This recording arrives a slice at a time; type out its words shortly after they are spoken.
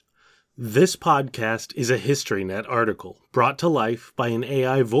This podcast is a HistoryNet article brought to life by an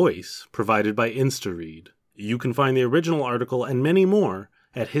AI voice provided by InstaRead. You can find the original article and many more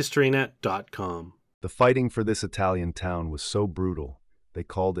at historynet.com. The fighting for this Italian town was so brutal, they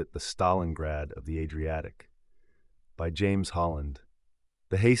called it the Stalingrad of the Adriatic. By James Holland.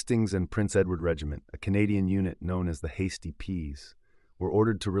 The Hastings and Prince Edward Regiment, a Canadian unit known as the Hasty Peas, were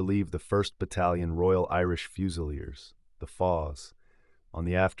ordered to relieve the 1st Battalion Royal Irish Fusiliers, the FAWs, on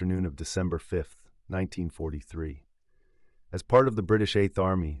the afternoon of December 5th, 1943. As part of the British Eighth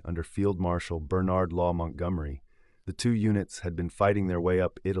Army under Field Marshal Bernard Law Montgomery, the two units had been fighting their way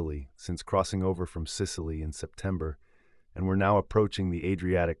up Italy since crossing over from Sicily in September and were now approaching the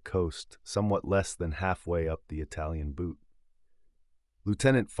Adriatic coast, somewhat less than halfway up the Italian boot.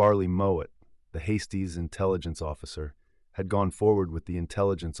 Lieutenant Farley Mowat, the Hasties intelligence officer, had gone forward with the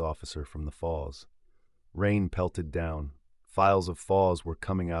intelligence officer from the FAWs. Rain pelted down. Files of FAWs were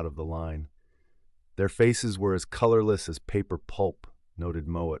coming out of the line. Their faces were as colorless as paper pulp, noted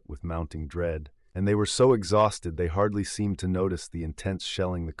Mowat with mounting dread, and they were so exhausted they hardly seemed to notice the intense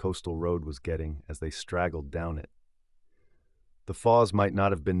shelling the coastal road was getting as they straggled down it. The FAWs might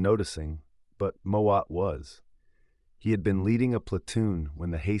not have been noticing, but Mowat was. He had been leading a platoon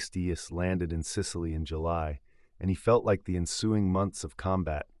when the Hasties landed in Sicily in July, and he felt like the ensuing months of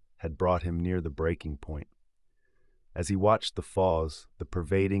combat had brought him near the breaking point. As he watched the FAWs, the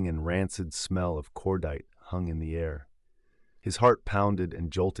pervading and rancid smell of cordite hung in the air. His heart pounded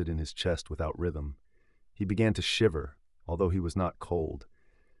and jolted in his chest without rhythm. He began to shiver, although he was not cold.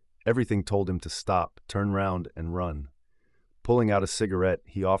 Everything told him to stop, turn round, and run. Pulling out a cigarette,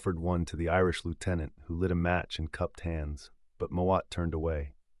 he offered one to the Irish lieutenant, who lit a match in cupped hands, but Mowat turned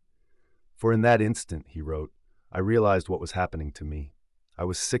away. "For in that instant," he wrote, "I realized what was happening to me. I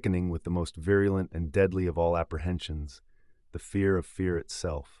was sickening with the most virulent and deadly of all apprehensions, the fear of fear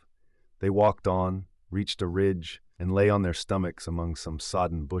itself." They walked on, reached a ridge, and lay on their stomachs among some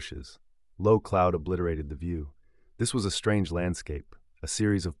sodden bushes. Low cloud obliterated the view. This was a strange landscape, a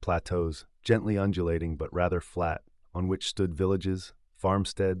series of plateaus, gently undulating but rather flat, on which stood villages,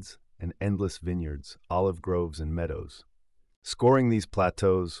 farmsteads, and endless vineyards, olive groves, and meadows. Scoring these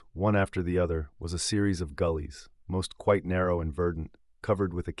plateaus, one after the other, was a series of gullies, most quite narrow and verdant,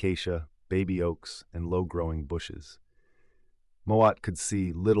 covered with acacia, baby oaks, and low-growing bushes. Mowat could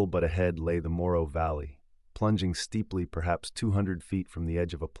see little but ahead lay the Moro Valley, plunging steeply perhaps 200 feet from the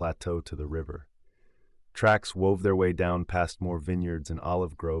edge of a plateau to the river. Tracks wove their way down past more vineyards and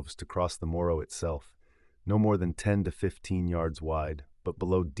olive groves to cross the Moro itself, no more than 10 to 15 yards wide, but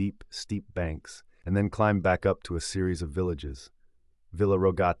below deep, steep banks, and then climbed back up to a series of villages, Villa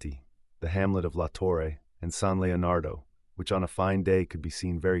Rogati, the hamlet of La Torre, and San Leonardo, which on a fine day could be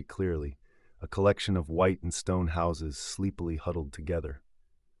seen very clearly, a collection of white and stone houses sleepily huddled together.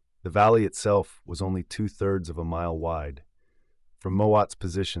 The valley itself was only 2/3 of a mile wide. From Mowat's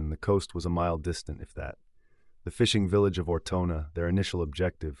position, the coast was a mile distant, if that. The fishing village of Ortona, their initial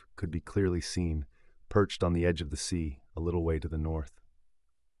objective, could be clearly seen, perched on the edge of the sea, a little way to the north.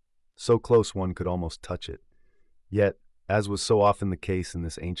 So close one could almost touch it. Yet, as was so often the case in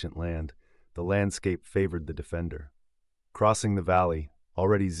this ancient land, the landscape favored the defender. Crossing the valley,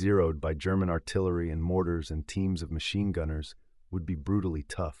 already zeroed by German artillery and mortars and teams of machine gunners, would be brutally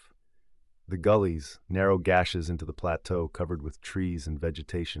tough. The gullies, narrow gashes into the plateau covered with trees and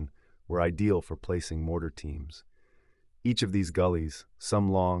vegetation, were ideal for placing mortar teams. Each of these gullies,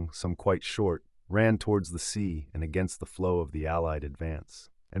 some long, some quite short, ran towards the sea and against the flow of the Allied advance.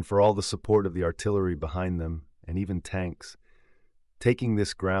 And for all the support of the artillery behind them, and even tanks, taking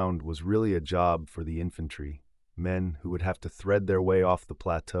this ground was really a job for the infantry, men who would have to thread their way off the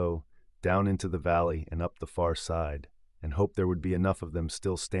plateau, down into the valley and up the far side, and hope there would be enough of them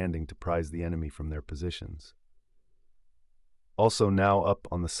still standing to prise the enemy from their positions. Also now up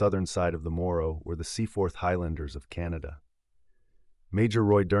on the southern side of the Moro were the Seaforth Highlanders of Canada. Major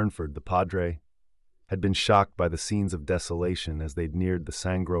Roy Durnford, the padre, had been shocked by the scenes of desolation as they'd neared the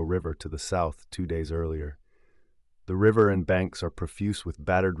Sangro River to the south 2 days earlier. The river and banks are profuse with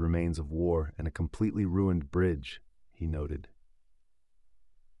battered remains of war and a completely ruined bridge, he noted.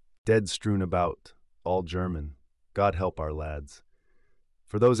 Dead strewn about, all German. God help our lads.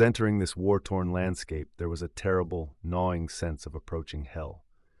 For those entering this war-torn landscape, there was a terrible, gnawing sense of approaching hell.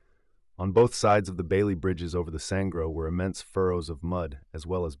 On both sides of the Bailey bridges over the Sangro were immense furrows of mud, as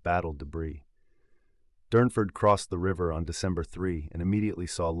well as battle debris. Durnford crossed the river on December 3 and immediately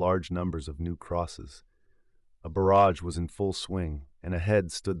saw large numbers of new crosses. A barrage was in full swing, and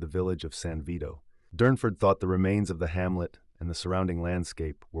ahead stood the village of San Vito. Durnford thought the remains of the hamlet and the surrounding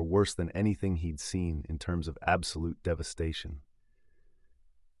landscape were worse than anything he'd seen in terms of absolute devastation.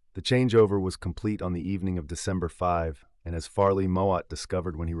 The changeover was complete on the evening of December 5, and as Farley Mowat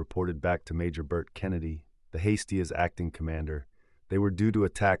discovered when he reported back to Major Burt Kennedy, the hasty as acting commander, they were due to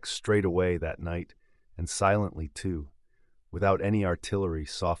attack straight away that night, and silently too, without any artillery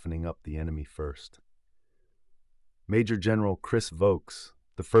softening up the enemy first. Major General Chris Vokes,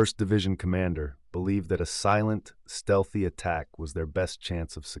 the 1st Division commander, believed that a silent, stealthy attack was their best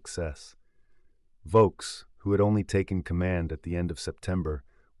chance of success. Vokes, who had only taken command at the end of September,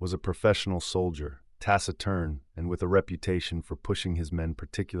 was a professional soldier, taciturn, and with a reputation for pushing his men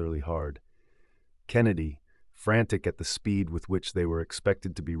particularly hard. Kennedy, frantic at the speed with which they were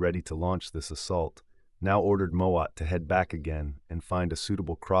expected to be ready to launch this assault, now ordered Mowat to head back again and find a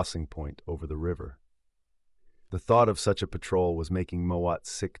suitable crossing point over the river. The thought of such a patrol was making Mowat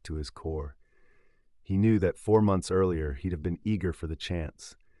sick to his core. He knew that 4 months earlier he'd have been eager for the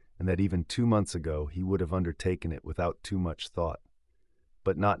chance, and that even 2 months ago he would have undertaken it without too much thought.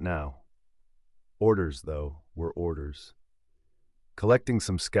 But not now. Orders, though, were orders. Collecting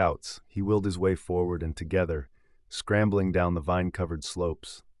some scouts, he willed his way forward, and together, scrambling down the vine-covered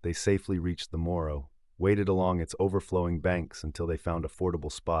slopes, they safely reached the Morro, waded along its overflowing banks until they found a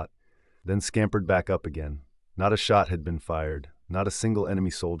fordable spot, then scampered back up again. Not a shot had been fired, not a single enemy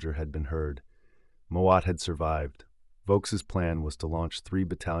soldier had been heard. Mowat had survived. Vokes's plan was to launch 3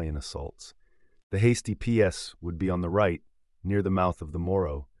 battalion assaults. The hasty PS would be on the right, near the mouth of the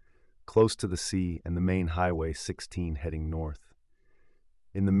Morro, close to the sea and the main Highway 16 heading north.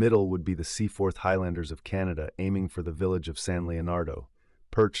 In the middle would be the Seaforth Highlanders of Canada aiming for the village of San Leonardo,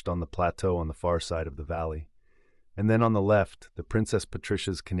 perched on the plateau on the far side of the valley. And then on the left, the Princess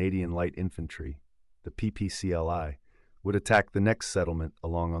Patricia's Canadian Light Infantry, the PPCLI, would attack the next settlement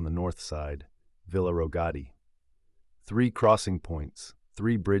along on the north side, Villa Rogati. 3 crossing points,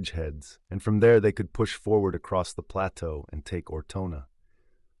 3 bridgeheads, and from there they could push forward across the plateau and take Ortona.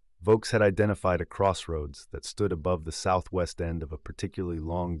 Vokes had identified a crossroads that stood above the southwest end of a particularly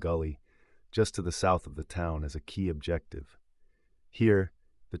long gully just to the south of the town as a key objective. Here,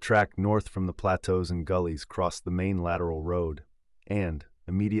 the track north from the plateaus and gullies crossed the main lateral road, and,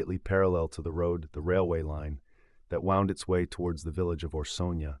 immediately parallel to the road, the railway line that wound its way towards the village of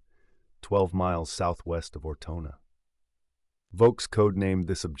Orsonia, 12 miles southwest of Ortona. Vokes codenamed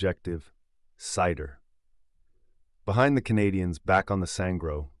this objective Cider. Behind the Canadians, back on the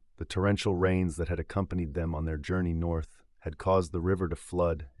Sangro, the torrential rains that had accompanied them on their journey north had caused the river to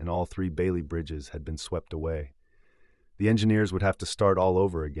flood, and all 3 Bailey bridges had been swept away. The engineers would have to start all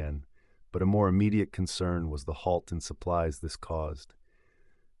over again, but a more immediate concern was the halt in supplies this caused.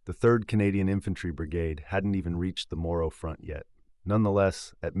 The 3rd Canadian Infantry Brigade hadn't even reached the Morro front yet.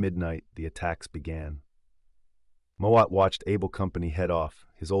 Nonetheless, at midnight, the attacks began. Mowat watched Able Company head off,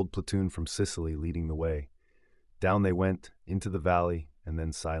 his old platoon from Sicily leading the way. Down they went, into the valley, and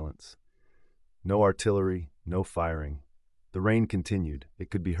then silence. No artillery, no firing. The rain continued.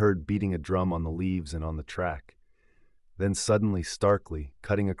 It could be heard beating a drum on the leaves and on the track. Then suddenly, starkly,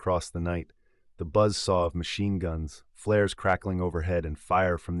 cutting across the night, the buzz-saw of machine guns, flares crackling overhead and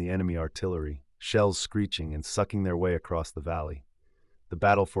fire from the enemy artillery, shells screeching and sucking their way across the valley. The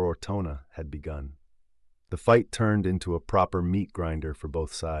battle for Ortona had begun. The fight turned into a proper meat grinder for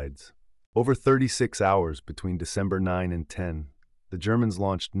both sides. Over 36 hours between December 9 and 10, the Germans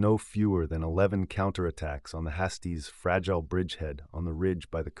launched no fewer than 11 counterattacks on the Hasti's fragile bridgehead on the ridge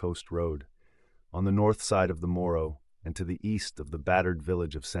by the coast road, on the north side of the Morro, and to the east of the battered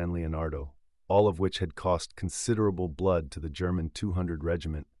village of San Leonardo, all of which had cost considerable blood to the German 200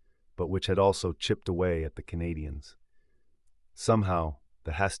 Regiment, but which had also chipped away at the Canadians. Somehow,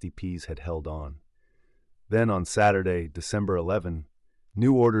 the Hasty Peas had held on. Then on Saturday, December 11,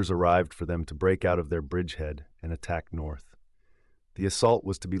 new orders arrived for them to break out of their bridgehead and attack north. The assault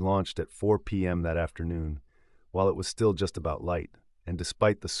was to be launched at 4 p.m. that afternoon, while it was still just about light, and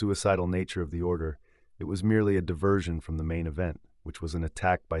despite the suicidal nature of the order, it was merely a diversion from the main event, which was an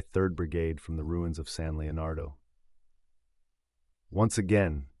attack by 3rd Brigade from the ruins of San Leonardo. Once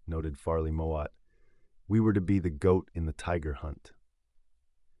again, noted Farley Mowat, we were to be the goat in the tiger hunt.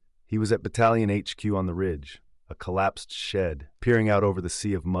 He was at Battalion HQ on the ridge, a collapsed shed, peering out over the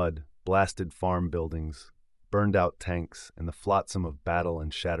sea of mud, blasted farm buildings, burned-out tanks, and the flotsam of battle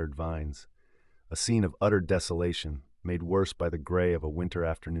and shattered vines. A scene of utter desolation, made worse by the gray of a winter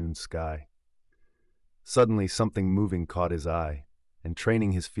afternoon sky. Suddenly something moving caught his eye, and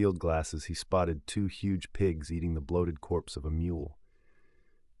training his field glasses he spotted 2 huge pigs eating the bloated corpse of a mule.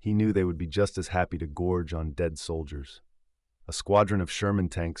 He knew they would be just as happy to gorge on dead soldiers. A squadron of Sherman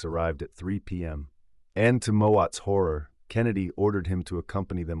tanks arrived at 3 p.m., and to Mowat's horror, Kennedy ordered him to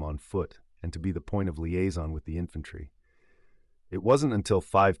accompany them on foot and to be the point of liaison with the infantry. It wasn't until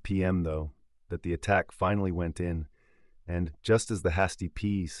 5 p.m., though, that the attack finally went in, and just as the hasty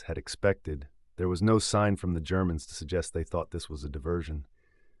peas had expected, there was no sign from the Germans to suggest they thought this was a diversion.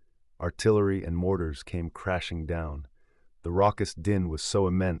 Artillery and mortars came crashing down. The raucous din was so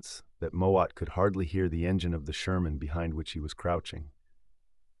immense that Mowat could hardly hear the engine of the Sherman behind which he was crouching.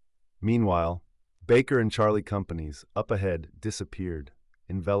 Meanwhile, Baker and Charlie companies, up ahead, disappeared,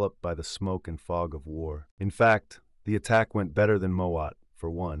 enveloped by the smoke and fog of war. In fact, the attack went better than Mowat,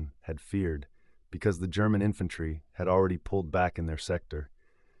 for one, had feared, because the German infantry had already pulled back in their sector,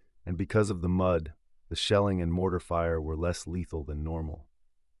 and because of the mud, the shelling and mortar fire were less lethal than normal.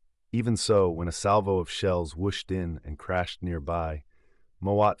 Even so, when a salvo of shells whooshed in and crashed nearby,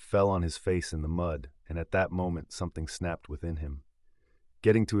 Mowat fell on his face in the mud, and at that moment something snapped within him.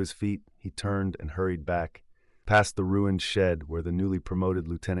 Getting to his feet, he turned and hurried back, past the ruined shed where the newly promoted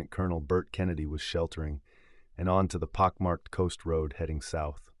Lieutenant Colonel Burt Kennedy was sheltering, and on to the pockmarked coast road heading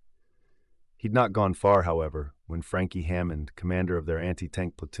south. He'd not gone far, however, when Frankie Hammond, commander of their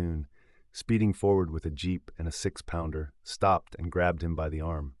anti-tank platoon, speeding forward with a jeep and a 6-pounder, stopped and grabbed him by the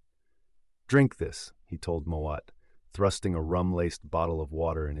arm. "Drink this," he told Mowat, thrusting a rum-laced bottle of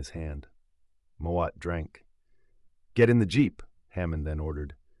water in his hand. Mowat drank. "Get in the jeep," Hammond then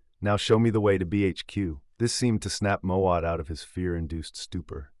ordered. "Now show me the way to BHQ." This seemed to snap Mowat out of his fear-induced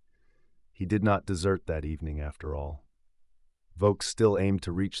stupor. He did not desert that evening, after all. Vokes still aimed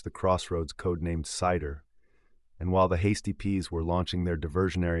to reach the crossroads codenamed Cider, and while the Hasty Peas were launching their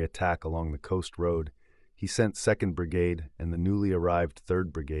diversionary attack along the coast road, he sent 2nd Brigade and the newly arrived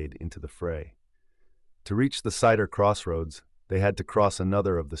 3rd Brigade into the fray. To reach the Cider crossroads, they had to cross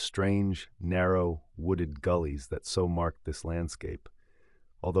another of the strange, narrow, wooded gullies that so marked this landscape,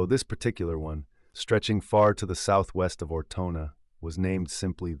 although this particular one, stretching far to the southwest of Ortona, was named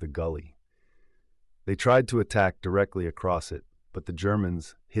simply the Gully. They tried to attack directly across it, but the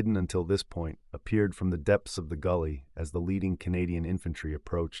Germans, hidden until this point, appeared from the depths of the gully as the leading Canadian infantry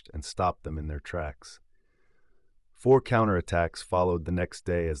approached and stopped them in their tracks. 4 counterattacks followed the next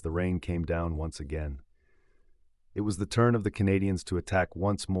day as the rain came down once again. It was the turn of the Canadians to attack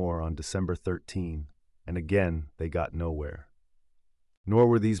once more on December 13, and again they got nowhere. Nor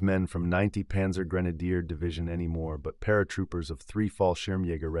were these men from 90 Panzer Grenadier Division anymore, but paratroopers of 3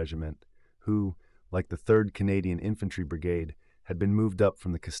 Fallschirmjäger Regiment, who, like the 3rd Canadian Infantry Brigade, had been moved up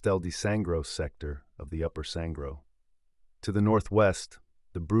from the Castel di Sangro sector of the Upper Sangro. To the northwest,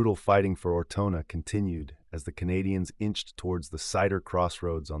 the brutal fighting for Ortona continued as the Canadians inched towards the Cider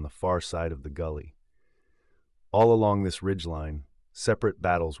crossroads on the far side of the gully. All along this ridgeline, separate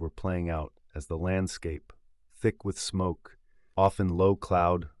battles were playing out as the landscape, thick with smoke, often low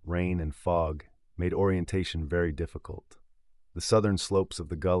cloud, rain, and fog, made orientation very difficult. The southern slopes of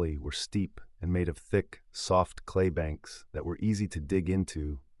the gully were steep and made of thick, soft clay banks that were easy to dig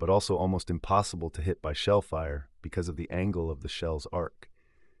into, but also almost impossible to hit by shell fire because of the angle of the shell's arc.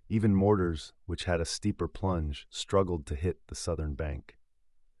 Even mortars, which had a steeper plunge, struggled to hit the southern bank.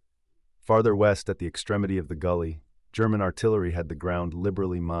 Farther west at the extremity of the gully, German artillery had the ground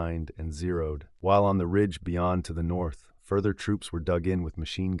liberally mined and zeroed, while on the ridge beyond to the north, further troops were dug in with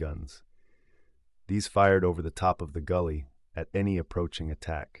machine guns. These fired over the top of the gully at any approaching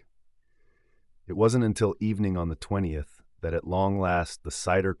attack. It wasn't until evening on the 20th that at long last the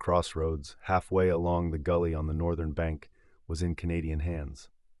Cider crossroads, halfway along the gully on the northern bank, was in Canadian hands.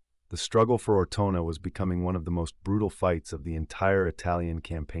 The struggle for Ortona was becoming one of the most brutal fights of the entire Italian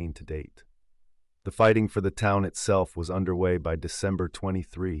campaign to date. The fighting for the town itself was underway by December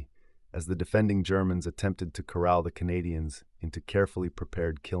 23, as the defending Germans attempted to corral the Canadians into carefully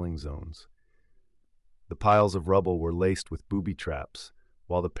prepared killing zones. The piles of rubble were laced with booby traps,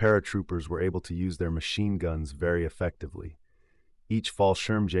 while the paratroopers were able to use their machine guns very effectively. Each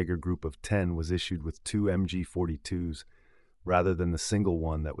Fallschirmjäger group of 10 was issued with 2 MG-42s, rather than the single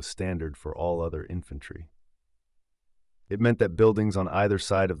one that was standard for all other infantry. It meant that buildings on either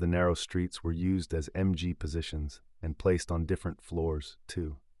side of the narrow streets were used as MG positions and placed on different floors,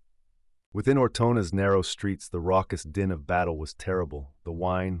 too. Within Ortona's narrow streets, the raucous din of battle was terrible, the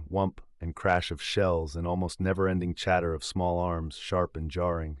whine, whump, and crash of shells and almost never-ending chatter of small arms, sharp and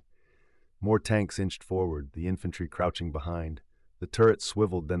jarring. More tanks inched forward, the infantry crouching behind. The turret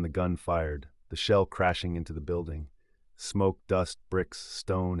swiveled, then the gun fired, the shell crashing into the building. Smoke, dust, bricks,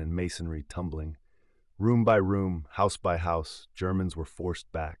 stone, and masonry tumbling. Room by room, house by house, Germans were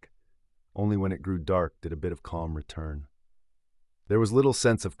forced back. Only when it grew dark did a bit of calm return. There was little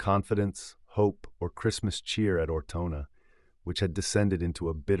sense of confidence, hope, or Christmas cheer at Ortona, which had descended into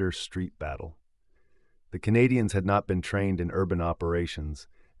a bitter street battle. The Canadians had not been trained in urban operations,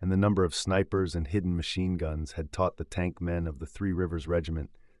 and the number of snipers and hidden machine guns had taught the tank men of the Three Rivers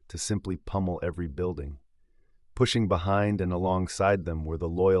Regiment to simply pummel every building. Pushing behind and alongside them were the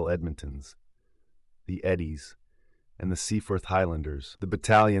loyal Edmontons, the Eddies, and the Seaforth Highlanders, the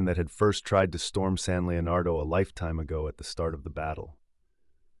battalion that had first tried to storm San Leonardo a lifetime ago at the start of the battle.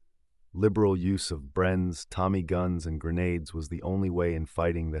 Liberal use of Brens, Tommy guns, and grenades was the only way in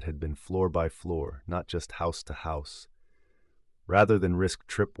fighting that had been floor by floor, not just house to house. Rather than risk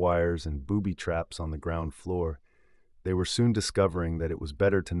tripwires and booby traps on the ground floor, they were soon discovering that it was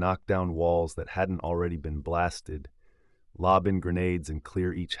better to knock down walls that hadn't already been blasted, lob in grenades, and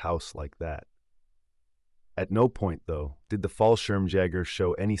clear each house like that. At no point, though, did the Fallschirmjäger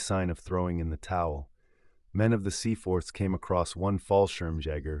show any sign of throwing in the towel. Men of the Seaforths came across one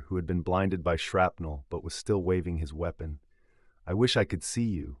Fallschirmjäger who had been blinded by shrapnel but was still waving his weapon. "I wish I could see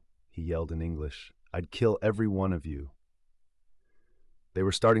you," he yelled in English. "I'd kill every one of you." They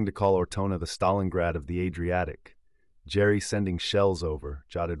were starting to call Ortona the Stalingrad of the Adriatic. "Jerry sending shells over,"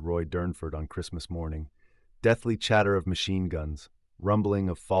 jotted Roy Durnford on Christmas morning. Deathly chatter of machine guns, rumbling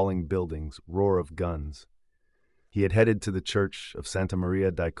of falling buildings, roar of guns. He had headed to the church of Santa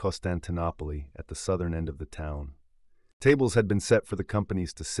Maria di Costantinopoli at the southern end of the town. Tables had been set for the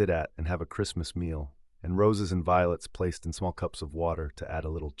companies to sit at and have a Christmas meal, and roses and violets placed in small cups of water to add a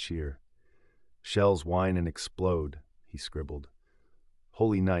little cheer. "Shells whine and explode," he scribbled.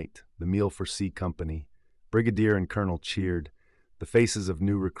 "Holy night, the meal for C Company." Brigadier and Colonel cheered. The faces of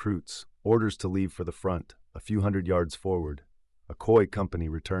new recruits, orders to leave for the front, a few hundred yards forward. A Coy company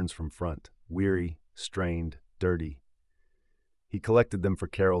returns from front, weary, strained, dirty. He collected them for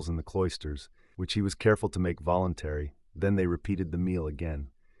carols in the cloisters, which he was careful to make voluntary. Then they repeated the meal again.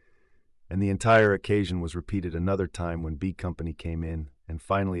 And the entire occasion was repeated another time when B Company came in, and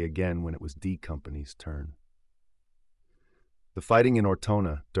finally again when it was D Company's turn. The fighting in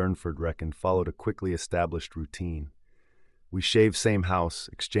Ortona, Durnford reckoned, followed a quickly established routine. We shave same house,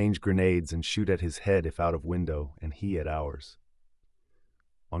 exchange grenades, and shoot at his head if out of window, and he at ours.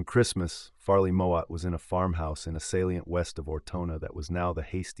 On Christmas, Farley Mowat was in a farmhouse in a salient west of Ortona that was now the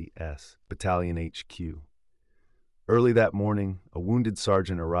Hasty S, Battalion HQ. Early that morning, a wounded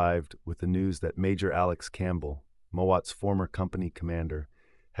sergeant arrived with the news that Major Alex Campbell, Mowat's former company commander,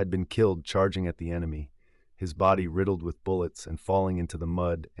 had been killed charging at the enemy, his body riddled with bullets and falling into the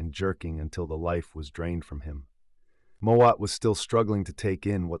mud and jerking until the life was drained from him. Mowat was still struggling to take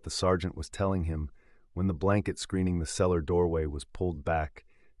in what the sergeant was telling him when the blanket screening the cellar doorway was pulled back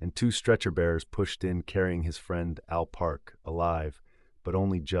and two stretcher bearers pushed in carrying his friend Al Park, alive, but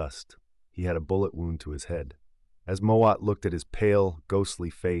only just. He had a bullet wound to his head. As Mowat looked at his pale, ghostly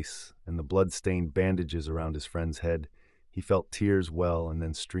face and the blood-stained bandages around his friend's head, he felt tears well and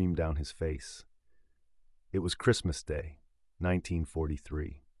then stream down his face. It was Christmas Day,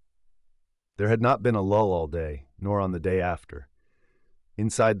 1943. There had not been a lull all day, nor on the day after.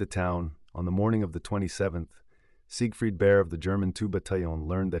 Inside the town, on the morning of the 27th, Siegfried Baer of the German 2 Battalion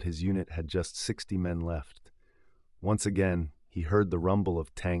learned that his unit had just 60 men left. Once again, he heard the rumble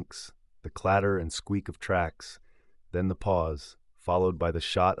of tanks, the clatter and squeak of tracks, then the pause, followed by the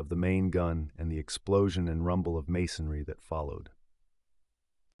shot of the main gun and the explosion and rumble of masonry that followed.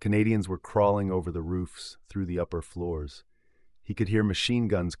 Canadians were crawling over the roofs, through the upper floors. He could hear machine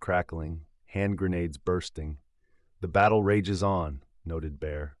guns crackling, hand grenades bursting. "The battle rages on," noted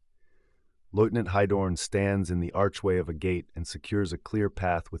Baer. Lieutenant Hydorn stands in the archway of a gate and secures a clear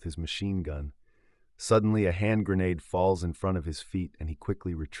path with his machine gun. Suddenly, a hand grenade falls in front of his feet and he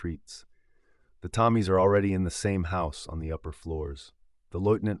quickly retreats. The Tommies are already in the same house on the upper floors. The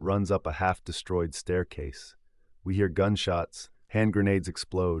lieutenant runs up a half-destroyed staircase. We hear gunshots. Hand grenades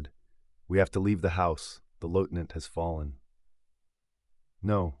explode. We have to leave the house. The lieutenant has fallen.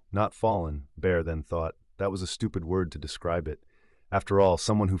 No, not fallen, Baer then thought. That was a stupid word to describe it. After all,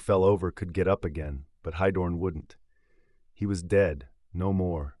 someone who fell over could get up again, but Hydorn wouldn't. He was dead, no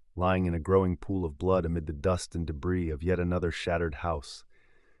more, lying in a growing pool of blood amid the dust and debris of yet another shattered house,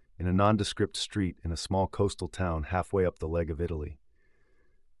 in a nondescript street in a small coastal town halfway up the leg of Italy.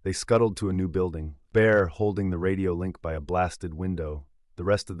 They scuttled to a new building, Baer holding the radio link by a blasted window, the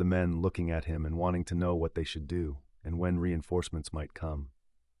rest of the men looking at him and wanting to know what they should do, and when reinforcements might come.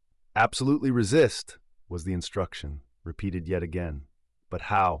 "Absolutely resist," was the instruction, repeated yet again. But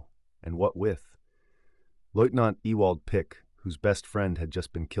how, and what with? Lieutenant Ewald Pick, whose best friend had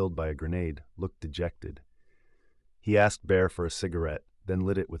just been killed by a grenade, looked dejected. He asked Baer for a cigarette, then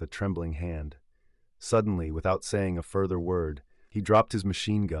lit it with a trembling hand. Suddenly, without saying a further word, he dropped his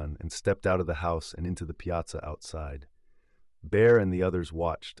machine gun and stepped out of the house and into the piazza outside. Baer and the others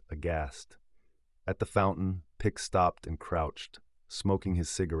watched, aghast. At the fountain, Pick stopped and crouched, smoking his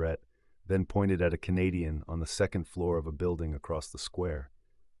cigarette, then pointed at a Canadian on the second floor of a building across the square.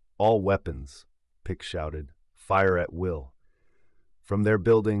 "All weapons," Pick shouted. "Fire at will." From their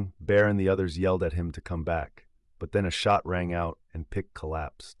building, Bear and the others yelled at him to come back, but then a shot rang out and Pick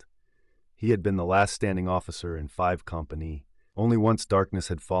collapsed. He had been the last standing officer in 5 Company. Only once darkness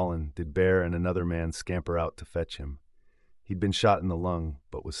had fallen did Bear and another man scamper out to fetch him. He'd been shot in the lung,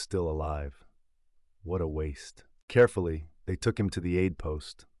 but was still alive. What a waste. Carefully, they took him to the aid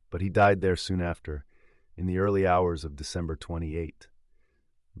post, but he died there soon after, in the early hours of December 28.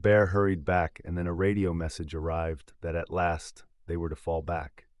 Bear hurried back, and then a radio message arrived that at last they were to fall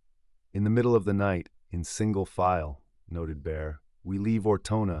back. "In the middle of the night, in single file," noted Bear, "we leave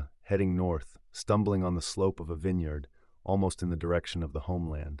Ortona, heading north, stumbling on the slope of a vineyard, almost in the direction of the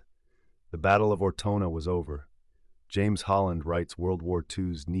homeland. The Battle of Ortona was over." James Holland writes World War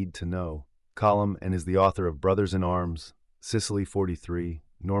II's Need to Know column and is the author of Brothers in Arms, Sicily 43,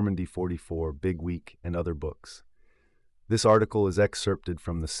 Normandy 44, Big Week, and other books. This article is excerpted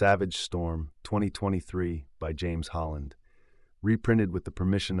from The Savage Storm, 2023, by James Holland, reprinted with the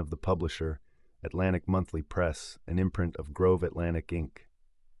permission of the publisher, Atlantic Monthly Press, an imprint of Grove Atlantic, Inc.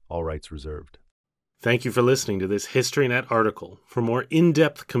 All rights reserved. Thank you for listening to this HistoryNet article. For more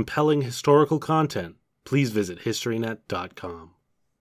in-depth, compelling historical content, please visit historynet.com.